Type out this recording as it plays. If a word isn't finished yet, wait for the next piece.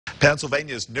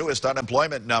Pennsylvania's newest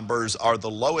unemployment numbers are the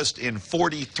lowest in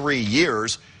 43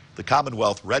 years. The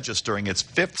Commonwealth registering its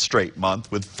fifth straight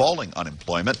month with falling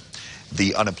unemployment.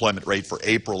 The unemployment rate for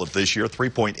April of this year,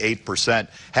 3.8%,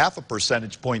 half a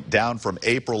percentage point down from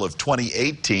April of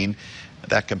 2018.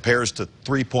 That compares to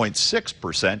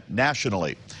 3.6%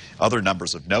 nationally. Other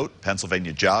numbers of note,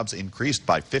 Pennsylvania jobs increased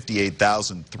by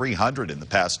 58,300 in the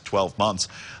past 12 months.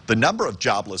 The number of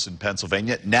jobless in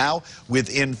Pennsylvania now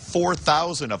within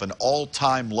 4,000 of an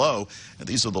all-time low. And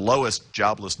these are the lowest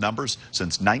jobless numbers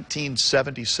since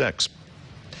 1976.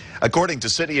 According to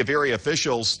City of Erie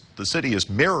officials, the city is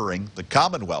mirroring the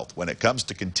Commonwealth when it comes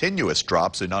to continuous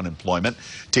drops in unemployment.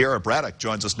 Tiara Braddock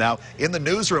joins us now in the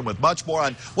newsroom with much more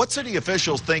on what city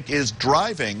officials think is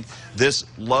driving this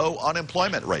low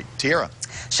unemployment rate. Tiara.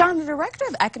 Sean, the Director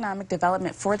of Economic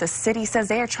Development for the city says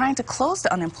they are trying to close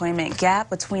the unemployment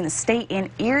gap between the state and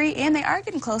Erie, and they are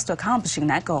getting close to accomplishing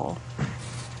that goal.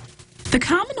 The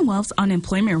Commonwealth's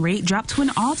unemployment rate dropped to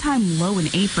an all-time low in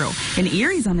April, and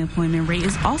Erie's unemployment rate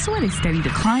is also at a steady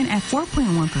decline at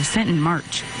 4.1% in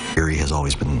March. Erie has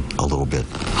always been a little bit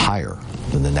higher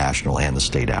than the national and the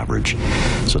state average.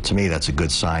 So to me, that's a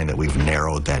good sign that we've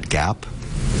narrowed that gap,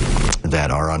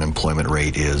 that our unemployment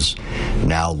rate is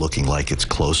now looking like it's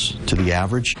close to the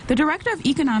average. The Director of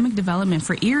Economic Development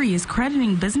for Erie is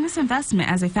crediting business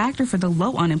investment as a factor for the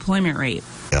low unemployment rate.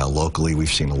 Locally, we've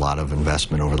seen a lot of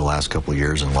investment over the last couple of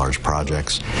years in large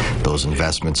projects. Those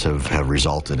investments have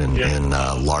resulted in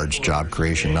large job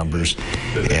creation numbers,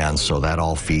 and so that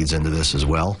all feeds into this as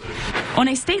well. On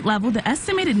a state level, the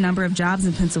estimated number of jobs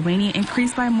in Pennsylvania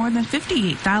increased by more than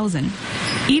 58,000.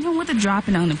 Even with a drop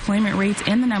in unemployment rates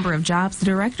and the number of jobs, the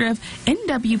director of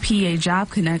NWPA Job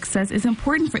Connect says it's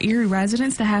important for Erie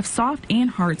residents to have soft and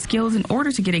hard skills in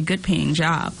order to get a good-paying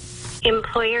job.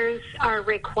 Employers are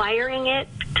requiring it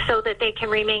so that they can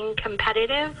remain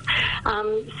competitive.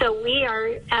 So we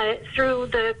are, through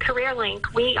the Career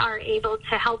Link, we are able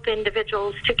to help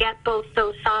individuals to get both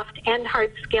those soft and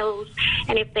hard skills,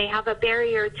 and if they have a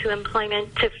barrier to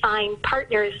employment, to find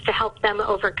partners to help them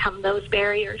overcome those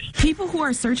barriers. People who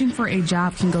are searching for a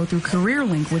job can go through Career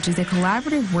Link, which is a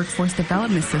collaborative workforce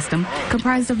development system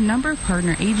comprised of a number of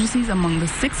partner agencies among the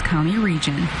 6-county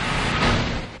region.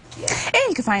 And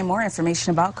you can find more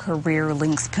information about Career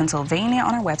Links Pennsylvania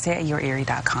on our website at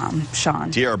YourErie.com.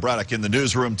 Sean. Tiara Braddock in the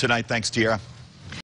newsroom tonight. Thanks, Tiara.